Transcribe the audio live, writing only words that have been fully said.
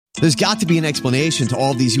There's got to be an explanation to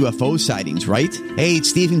all these UFO sightings, right? Hey,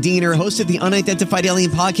 it's Stephen Diener, host of the Unidentified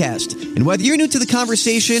Alien Podcast. And whether you're new to the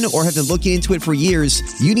conversation or have been looking into it for years,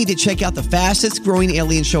 you need to check out the fastest growing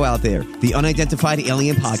alien show out there, the Unidentified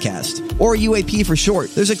Alien Podcast, or UAP for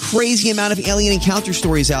short. There's a crazy amount of alien encounter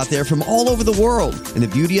stories out there from all over the world. And the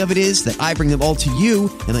beauty of it is that I bring them all to you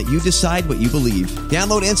and let you decide what you believe.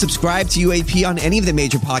 Download and subscribe to UAP on any of the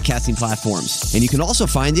major podcasting platforms. And you can also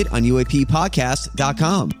find it on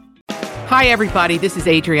UAPpodcast.com. Hi, everybody. This is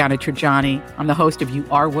Adriana Trajani. I'm the host of You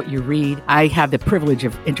Are What You Read. I have the privilege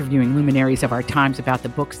of interviewing luminaries of our times about the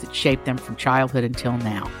books that shaped them from childhood until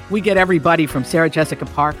now. We get everybody from Sarah Jessica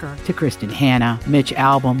Parker to Kristen Hanna, Mitch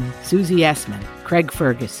Albom, Susie Essman, Craig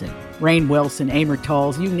Ferguson, Rainn Wilson, Amor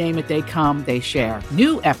Tolls, you name it, they come, they share.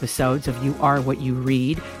 New episodes of You Are What You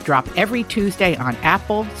Read drop every Tuesday on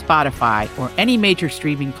Apple, Spotify, or any major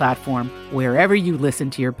streaming platform wherever you listen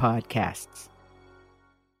to your podcasts.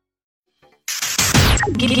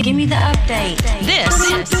 Give me the update.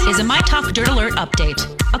 This is a My Talk Dirt Alert update.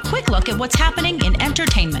 A quick look at what's happening in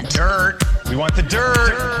entertainment. Dirt. We want the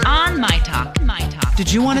dirt. On My Talk.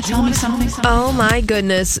 Did you want to tell me something? Oh my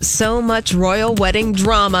goodness, so much royal wedding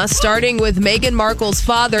drama, starting with Meghan Markle's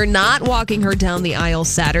father not walking her down the aisle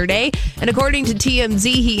Saturday. And according to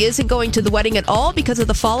TMZ, he isn't going to the wedding at all because of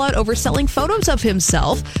the fallout over selling photos of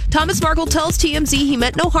himself. Thomas Markle tells TMZ he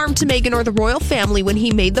meant no harm to Meghan or the royal family when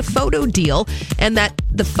he made the photo deal, and that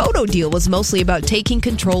the photo deal was mostly about taking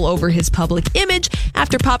control over his public image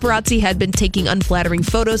after paparazzi had been taking unflattering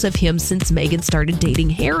photos of him since Meghan started dating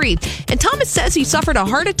Harry. And Thomas says he suffered a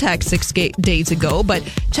heart attack 6 days ago, but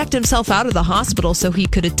checked himself out of the hospital so he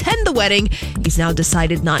could attend the wedding. He's now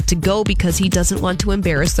decided not to go because he doesn't want to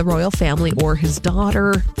embarrass the royal family or his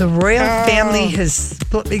daughter. The royal family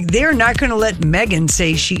they're not going to let Meghan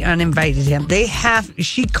say she uninvited him.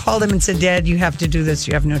 She called him and said, Dad, you have to do this.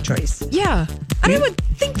 You have no choice. Yeah. I would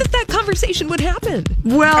think that conversation would happen.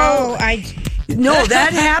 Well, no,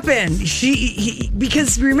 that happened.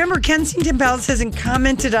 Because remember, Kensington Palace hasn't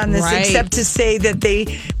commented on this except to say that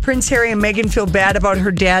Prince Harry and Meghan feel bad about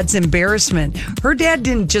her dad's embarrassment. Her dad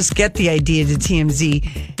didn't just get the idea to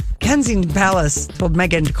TMZ. Kensington Palace told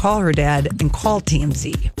Meghan to call her dad and call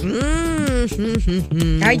TMZ.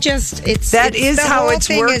 That is how it's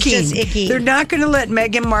working. They're not going to let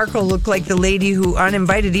Meghan Markle look like the lady who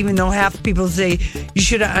uninvited, even though half people say you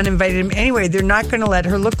should have uninvited him anyway. They're not going to let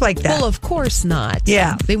her look like that. Well, of course not.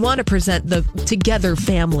 Yeah. They want to present the Together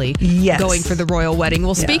family going for the royal wedding.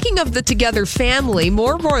 Well, speaking of the Together family,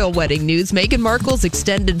 more royal wedding news. Meghan Markle's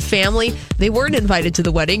extended family, they weren't invited to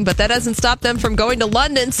the wedding, but that hasn't stopped them from going to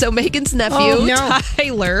London. So Meghan's nephew,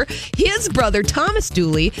 Tyler, his brother, Thomas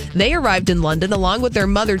Dooley, they arrived in London along with their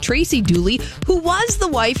mother, Tracy Dooley, who was the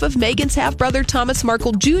wife of Meghan's half-brother, Thomas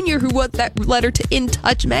Markle Jr., who wrote that letter to In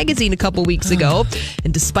Touch magazine a couple weeks ago.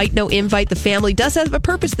 And despite no invite, the family does have a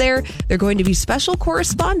purpose there. They're going to be special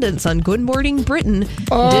correspondents on Good Morning Britain,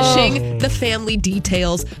 dishing the family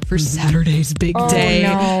details for Saturday's big day.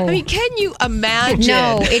 No. I mean, can you imagine?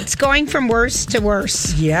 No, it's going from worse to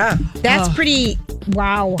worse. Yeah. That's pretty,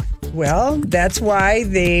 wow. Well, that's why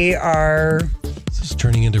they are... This is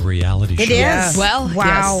turning into reality show. It is. Well,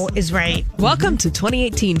 wow is right. Welcome to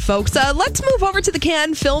 2018, folks. Let's move over to the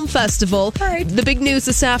Cannes Film Festival. All right. The big news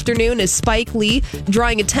this afternoon is Spike Lee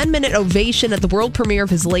drawing a 10-minute ovation at the world premiere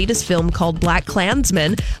of his latest film called Black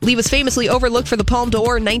Klansman. Lee was famously overlooked for the Palme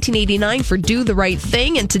d'Or in 1989 for Do the Right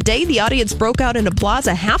Thing, and today the audience broke out in applause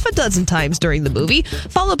a half a dozen times during the movie,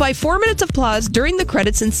 followed by 4 minutes of applause during the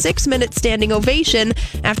credits and 6-minute standing ovation.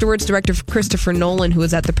 Afterwards, director Christopher Nolan, who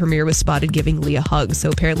was at the premiere, was spotted giving Lee a hug. So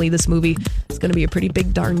apparently this movie is going to be a pretty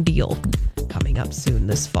big darn deal coming up soon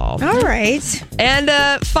this fall. All right. And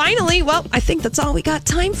finally, well, I think that's all we got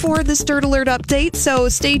time for this Dirt Alert update. So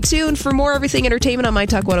stay tuned for more Everything Entertainment on My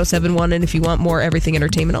Talk 1071. And if you want more Everything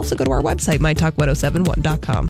Entertainment, also go to our website, mytalk1071.com.